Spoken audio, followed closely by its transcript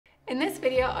In this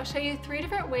video, I'll show you 3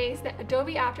 different ways that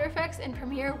Adobe After Effects and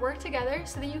Premiere work together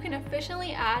so that you can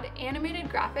efficiently add animated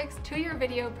graphics to your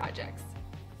video projects.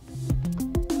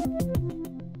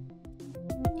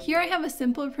 Here I have a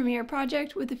simple Premiere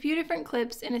project with a few different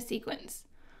clips in a sequence.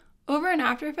 Over in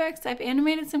After Effects, I've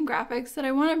animated some graphics that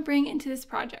I want to bring into this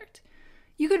project.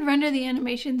 You could render the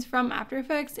animations from After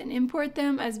Effects and import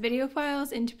them as video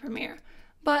files into Premiere,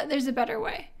 but there's a better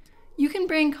way. You can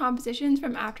bring compositions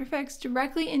from After Effects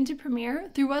directly into Premiere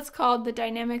through what's called the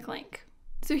dynamic link.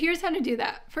 So here's how to do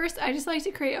that. First, I just like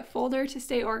to create a folder to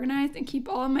stay organized and keep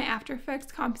all of my After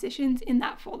Effects compositions in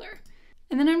that folder.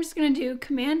 And then I'm just going to do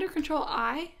Command or Control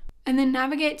I, and then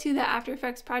navigate to the After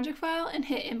Effects project file and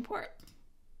hit Import.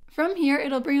 From here,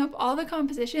 it'll bring up all the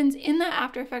compositions in that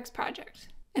After Effects project,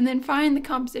 and then find the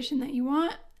composition that you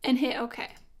want and hit OK.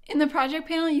 In the project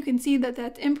panel, you can see that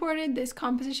that's imported this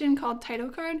composition called title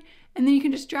card, and then you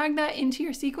can just drag that into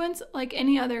your sequence like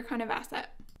any other kind of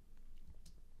asset.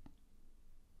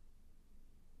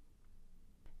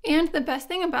 And the best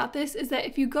thing about this is that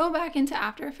if you go back into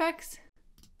After Effects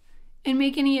and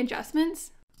make any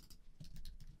adjustments,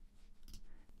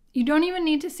 you don't even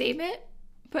need to save it,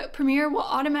 but Premiere will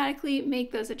automatically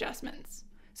make those adjustments.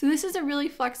 So this is a really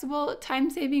flexible,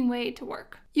 time-saving way to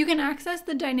work. You can access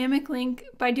the dynamic link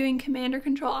by doing Command or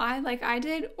Control I like I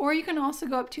did, or you can also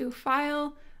go up to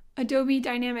File, Adobe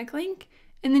Dynamic Link,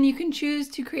 and then you can choose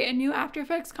to create a new After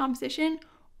Effects composition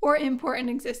or import an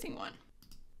existing one.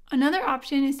 Another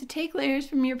option is to take layers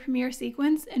from your Premiere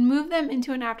sequence and move them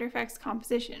into an After Effects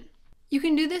composition. You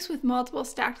can do this with multiple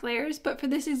stacked layers, but for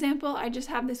this example, I just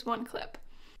have this one clip.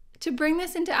 To bring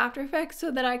this into After Effects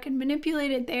so that I can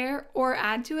manipulate it there or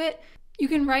add to it, you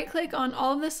can right-click on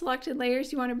all of the selected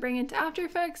layers you want to bring into After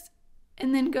Effects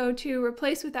and then go to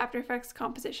Replace with After Effects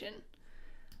Composition.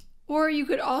 Or you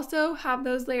could also have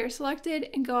those layers selected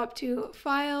and go up to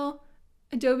File,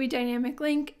 Adobe Dynamic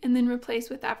Link, and then Replace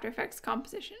with After Effects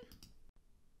Composition.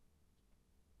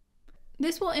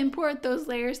 This will import those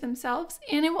layers themselves,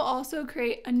 and it will also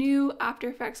create a new After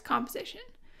Effects composition.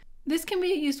 This can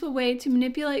be a useful way to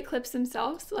manipulate clips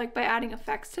themselves, like by adding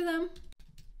effects to them.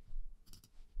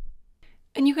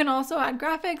 And you can also add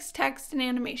graphics, text, and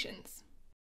animations.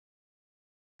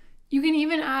 You can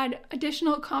even add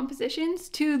additional compositions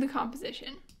to the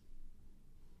composition.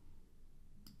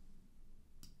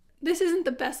 This isn't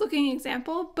the best looking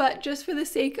example, but just for the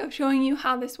sake of showing you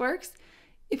how this works,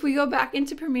 if we go back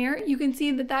into Premiere, you can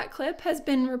see that that clip has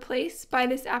been replaced by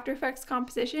this After Effects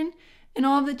composition, and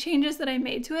all of the changes that I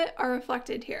made to it are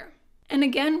reflected here. And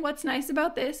again, what's nice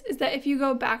about this is that if you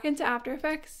go back into After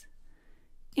Effects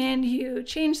and you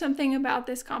change something about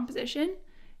this composition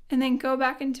and then go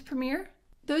back into Premiere,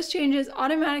 those changes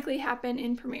automatically happen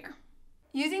in Premiere.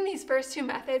 Using these first 2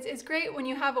 methods is great when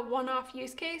you have a one-off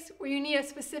use case where you need a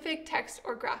specific text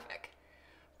or graphic.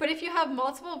 But if you have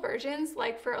multiple versions,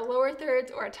 like for a lower thirds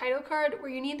or a title card where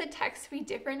you need the text to be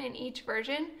different in each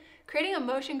version, creating a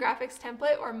motion graphics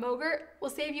template or mogurt will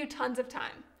save you tons of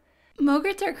time.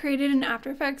 Mogurts are created in After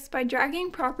Effects by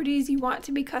dragging properties you want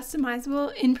to be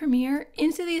customizable in Premiere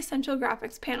into the Essential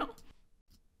Graphics panel.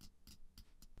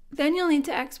 Then you'll need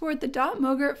to export the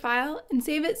 .mogurt file and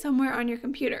save it somewhere on your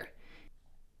computer.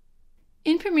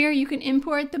 In Premiere, you can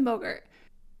import the mogurt.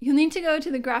 You'll need to go to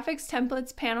the Graphics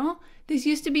Templates panel. This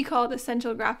used to be called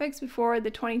Essential Graphics before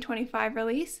the 2025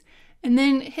 release, and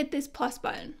then hit this plus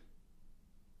button.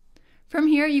 From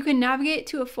here, you can navigate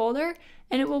to a folder,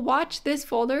 and it will watch this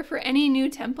folder for any new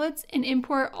templates and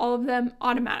import all of them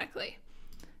automatically.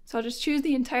 So I'll just choose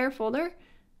the entire folder,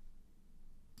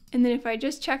 and then if I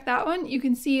just check that one, you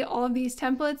can see all of these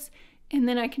templates, and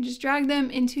then I can just drag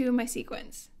them into my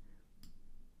sequence.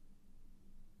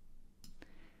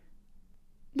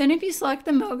 Then if you select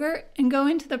the mogurt and go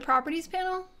into the Properties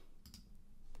panel,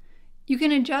 you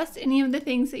can adjust any of the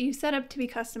things that you set up to be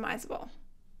customizable.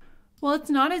 While it's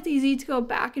not as easy to go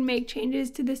back and make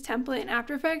changes to this template in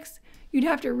After Effects, you'd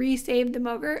have to resave the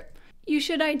mogurt, you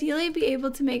should ideally be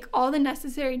able to make all the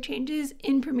necessary changes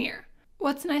in Premiere.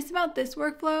 What's nice about this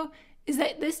workflow is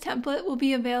that this template will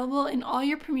be available in all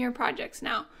your Premiere projects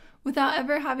now, without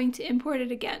ever having to import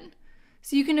it again.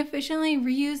 So you can efficiently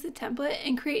reuse the template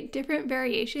and create different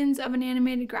variations of an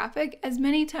animated graphic as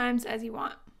many times as you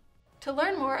want. To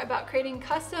learn more about creating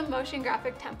custom motion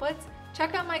graphic templates,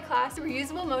 check out my class,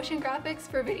 Reusable Motion Graphics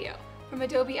for Video, from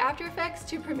Adobe After Effects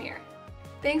to Premiere.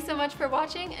 Thanks so much for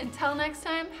watching. Until next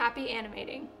time, happy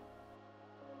animating.